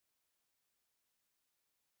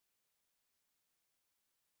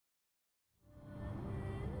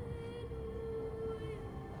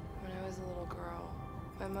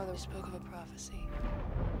mother spoke of a prophecy,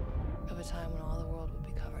 of a time when all the world would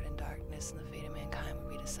be covered in darkness and the fate of mankind would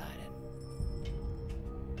be decided.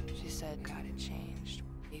 She said God had changed.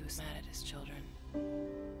 He was mad at his children.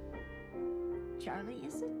 Charlie,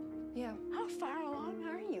 is it? Yeah. How far along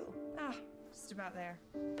are you? Just about there.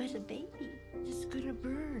 But a baby is gonna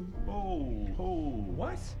burn. Oh,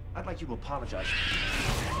 what? I'd like you to apologize.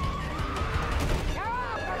 You're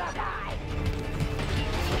all gonna die!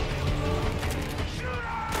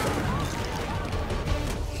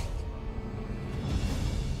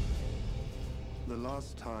 The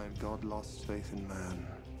last time God lost faith in man,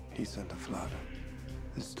 he sent a flood.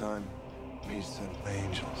 This time, he sent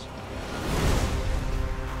angels.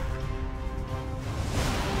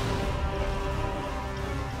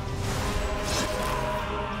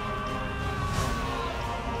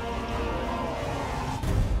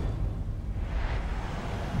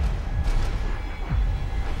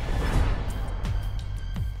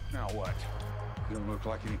 Now what? You don't look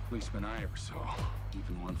like any policeman I ever saw.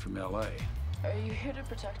 Even one from LA. Are you here to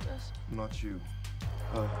protect us? Not you.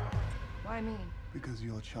 Her. Why me? Because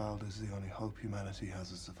your child is the only hope humanity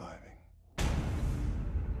has of surviving.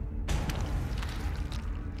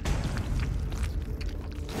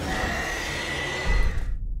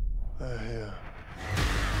 They're here.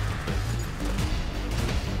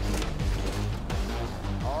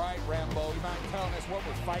 All right, Rambo, you mind telling us what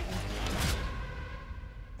we're fighting?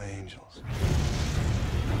 Angels.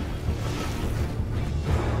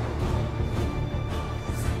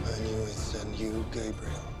 I knew he'd send you,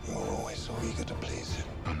 Gabriel. You were always so eager to please him.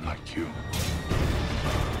 Unlike you.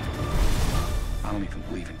 I don't even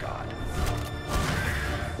believe in God.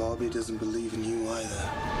 Bobby doesn't believe in you either.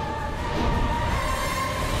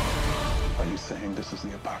 Are you saying this is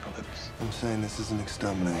the apocalypse? I'm saying this is an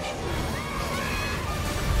extermination.